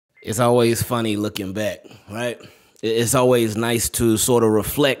It's always funny looking back, right? It's always nice to sort of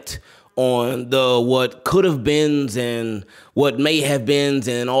reflect on the what could have beens and what may have beens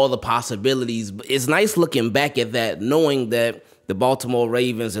and all the possibilities. But it's nice looking back at that, knowing that the Baltimore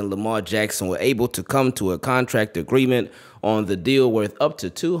Ravens and Lamar Jackson were able to come to a contract agreement on the deal worth up to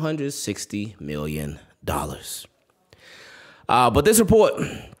 $260 million. But this report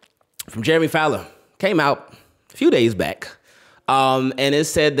from Jeremy Fowler came out a few days back. And it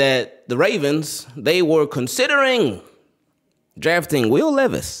said that the Ravens, they were considering drafting Will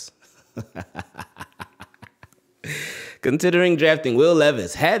Levis. Considering drafting Will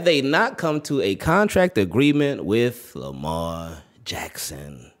Levis, had they not come to a contract agreement with Lamar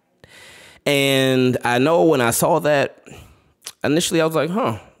Jackson. And I know when I saw that, initially I was like,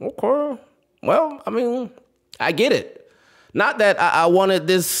 okay. Well, I mean, I get it. Not that I wanted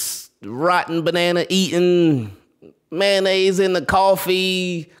this rotten banana eating, mayonnaise in the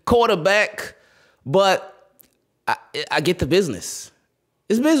coffee quarterback, but I get the business.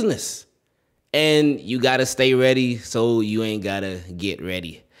 It's business. And you got to stay ready so you ain't got to get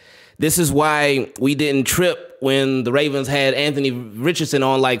ready. This is why we didn't trip when the Ravens had Anthony Richardson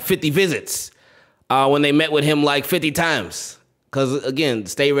on like 50 visits, when they met with him like 50 times. Because, again,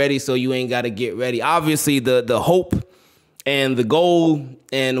 stay ready so you ain't got to get ready. Obviously, the hope and the goal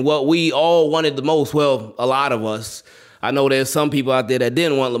and what we all wanted the most, well, a lot of us. I know there's some people out there that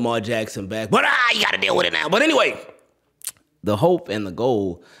didn't want Lamar Jackson back, but you got to deal with it now. But anyway, the hope and the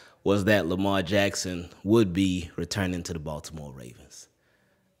goal was that Lamar Jackson would be returning to the Baltimore Ravens.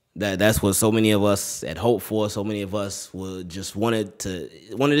 That's what so many of us had hoped for. So many of us were just wanted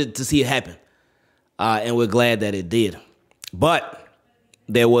to see it happen. And we're glad that it did. But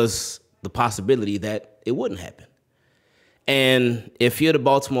there was the possibility that it wouldn't happen. And if you're the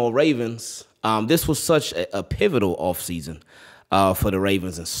Baltimore Ravens, this was such a pivotal offseason for the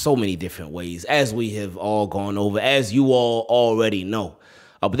Ravens in so many different ways, as we have all gone over, as you all already know.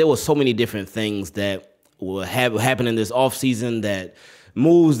 But there were so many different things that were happening this offseason, that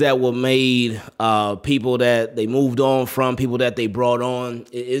moves that were made, people that they moved on from, people that they brought on.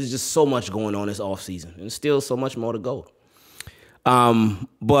 It's just so much going on this offseason, and still so much more to go.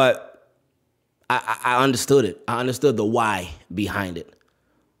 But I understood it. I understood the why behind it.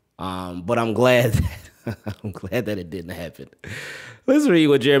 But I'm glad that it didn't happen. Let's read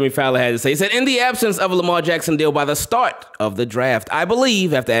what Jeremy Fowler had to say. He said, in the absence of a Lamar Jackson deal by the start of the draft, I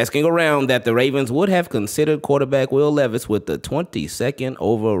believe, after asking around, that the Ravens would have considered quarterback Will Levis with the 22nd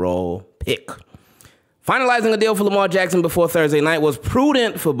overall pick. Finalizing a deal for Lamar Jackson before Thursday night was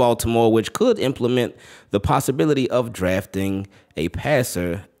prudent for Baltimore, which could implement the possibility of drafting a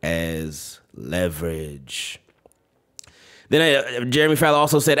passer as leverage. Then Jeremy Fowler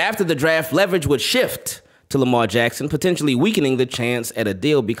also said after the draft, leverage would shift to Lamar Jackson, potentially weakening the chance at a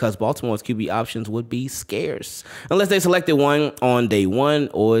deal because Baltimore's QB options would be scarce unless they selected one on day 1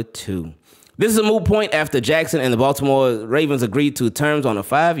 or 2. This is a moot point after Jackson and the Baltimore Ravens agreed to terms on a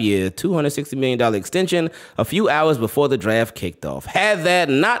 5-year, $260 million extension a few hours before the draft kicked off. Had that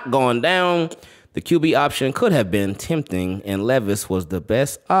not gone down, the QB option could have been tempting, and Levis was the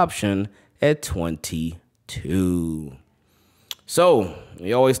best option at 22. So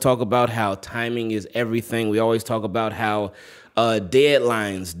we always talk about how timing is everything. We always talk about how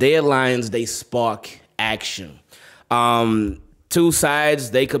deadlines, they spark action. Two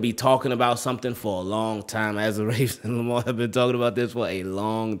sides, they could be talking about something for a long time. As the Ravens and Lamar have been talking about this for a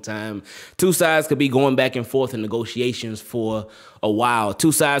long time. Two sides could be going back and forth in negotiations for a while.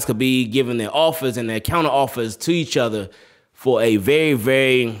 Two sides could be giving their offers and their counter offers to each other for a very,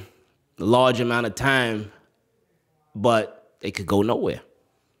 very large amount of time, but they could go nowhere.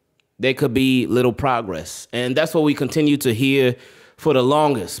 There could be little progress. And that's what we continue to hear for the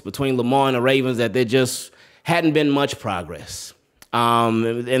longest between Lamar and the Ravens, that there just hadn't been much progress.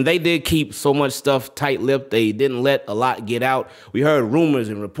 And they did keep so much stuff tight-lipped. They didn't let a lot get out. We heard rumors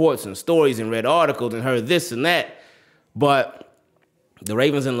and reports and stories and read articles and heard this and that. But the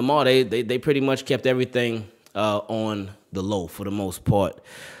Ravens and Lamar, they pretty much kept everything on the low for the most part.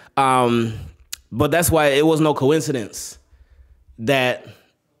 But that's why it was no coincidence that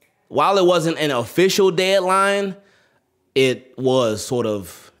while it wasn't an official deadline, it was sort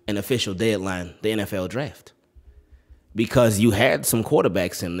of an official deadline, the NFL draft. Because you had some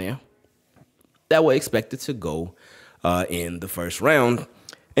quarterbacks in there that were expected to go in the first round.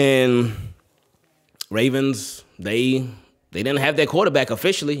 And Ravens, they didn't have their quarterback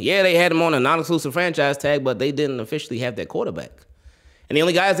officially. Yeah, they had him on a non-exclusive franchise tag, but they didn't officially have their quarterback. And the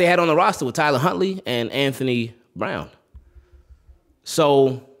only guys they had on the roster were Tyler Huntley and Anthony Brown.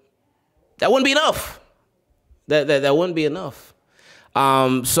 So that wouldn't be enough. That wouldn't be enough.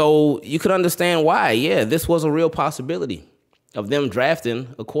 So you could understand why, yeah, this was a real possibility of them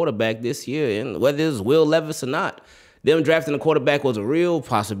drafting a quarterback this year. And whether it's Will Levis or not, them drafting a quarterback was a real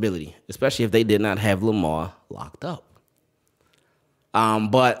possibility, especially if they did not have Lamar locked up.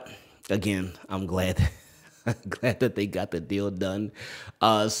 But again, I'm glad that they got the deal done.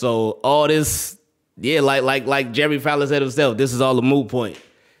 So all this, yeah, like Jerry Fowler said himself, this is all a moot point.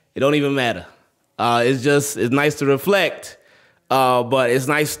 It don't even matter. It's nice to reflect, but it's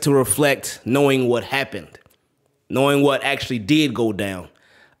nice to reflect knowing what happened, knowing what actually did go down.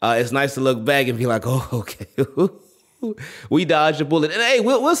 It's nice to look back and be like, oh, okay, we dodged a bullet. And hey,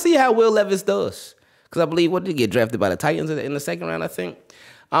 we'll see how Will Levis does. Because I believe, what did he get drafted by the Titans in the second round, I think.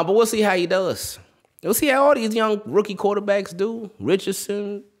 But we'll see how he does. We'll see how all these young rookie quarterbacks do.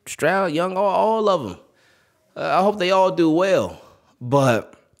 Richardson, Stroud, Young, all of them. I hope they all do well.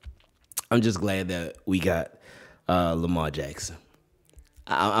 But I'm just glad that we got Lamar Jackson.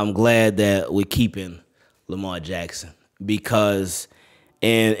 I'm glad that we're keeping Lamar Jackson because,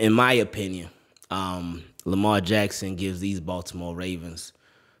 in my opinion, Lamar Jackson gives these Baltimore Ravens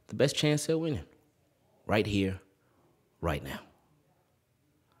the best chance at winning right here, right now.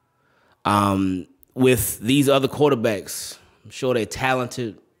 With these other quarterbacks, I'm sure they're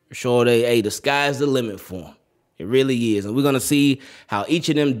talented. I'm sure the sky's the limit for them. It really is. And we're going to see how each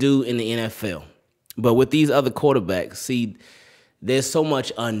of them do in the NFL. But with these other quarterbacks, see, there's so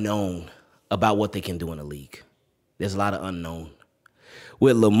much unknown about what they can do in the league. There's a lot of unknown.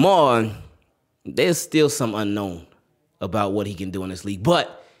 With Lamar, there's still some unknown about what he can do in this league.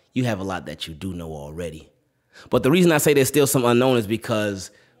 But you have a lot that you do know already. But the reason I say there's still some unknown is because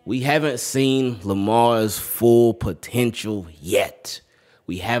we haven't seen Lamar's full potential yet.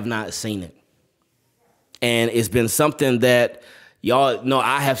 We have not seen it. And it's been something that y'all know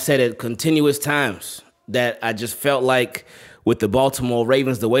I have said it continuous times that I just felt like with the Baltimore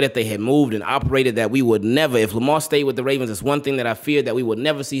Ravens, the way that they had moved and operated, that we would never, if Lamar stayed with the Ravens, it's one thing that I feared, that we would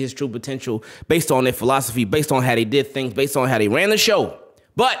never see his true potential based on their philosophy, based on how they did things, based on how they ran the show.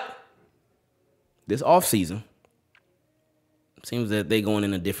 But this offseason, seems that they're going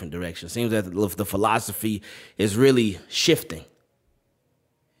in a different direction. Seems that the philosophy is really shifting.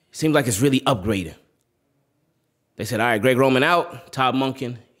 Seems like it's really upgrading. They said, all right, Greg Roman out, Todd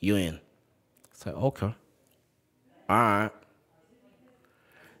Monken, you in. It's like, okay. All right.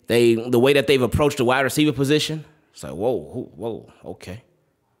 The way that they've approached the wide receiver position, it's like, whoa, okay.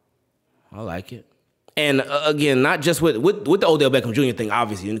 I like it. And again, not just with the Odell Beckham Jr. thing,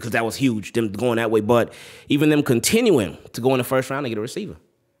 obviously, because that was huge, them going that way, but even them continuing to go in the first round to get a receiver.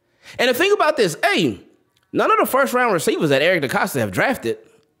 And the thing about this, hey, none of the first-round receivers that Eric DeCosta have drafted,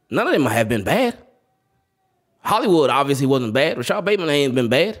 none of them have been bad. Hollywood obviously wasn't bad. Rashad Bateman ain't been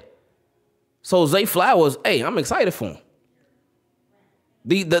bad. So Zay Flowers, hey, I'm excited for him.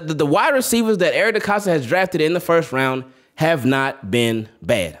 The wide receivers that Eric DeCosta has drafted in the first round have not been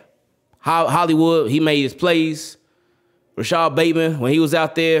bad. Hollywood, he made his plays. Rashad Bateman, when he was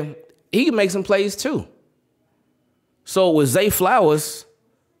out there, he could make some plays too. So with Zay Flowers,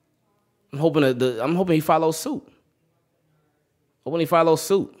 I'm hoping he follows suit.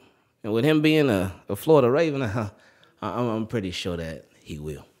 And with him being a Florida Raven, I'm pretty sure that he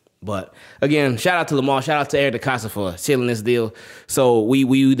will. But again, shout out to Lamar, shout out to Eric DeCosta for sealing this deal. So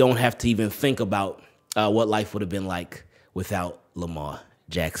we don't have to even think about what life would have been like without Lamar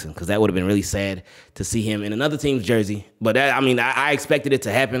Jackson, because that would have been really sad to see him in another team's jersey. But I expected it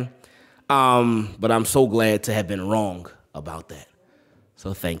to happen. But I'm so glad to have been wrong about that.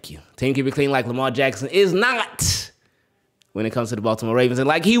 So thank you. Team keep it clean like Lamar Jackson is not when it comes to the Baltimore Ravens, and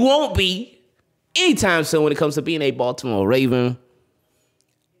like he won't be anytime soon when it comes to being a Baltimore Raven.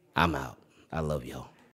 I'm out. I love y'all.